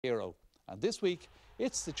hero. And this week,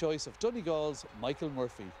 it's the choice of Donegal's Michael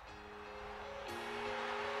Murphy.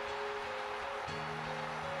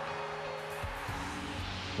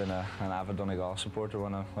 Been an avid Donegal supporter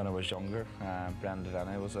when I was younger.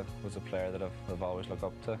 Devenney was a player that I've always looked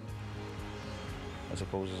up to. I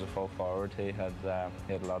suppose as a full forward, he had a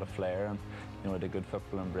lot of flair and had a good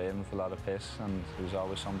footballing brain with a lot of pace, and he was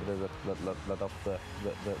always somebody that lit up the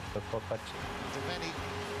foot pitch. Devenney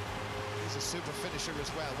is a super finisher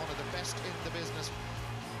as well, one of the best in the business.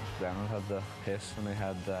 Brennan had the pace, and he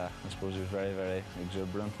had, I suppose he was very, very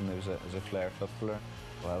exuberant, and he was a flair footballer.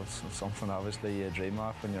 Well, it's something obviously you dream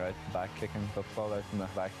of when you're out back kicking football out in the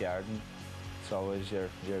backyard, and it's always you're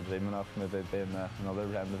dreaming of maybe being another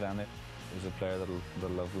Devenney. He's a player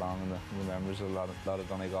that'll live long in the memories of a lot of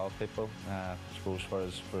Donegal people. I suppose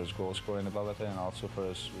for his goal scoring ability, and also for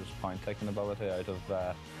his point taking ability out of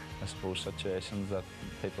I suppose situations that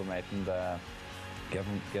people mightn't give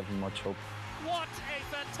him much hope. What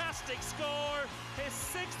a fantastic score! His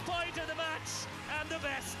 6th point of the match, and the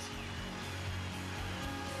best.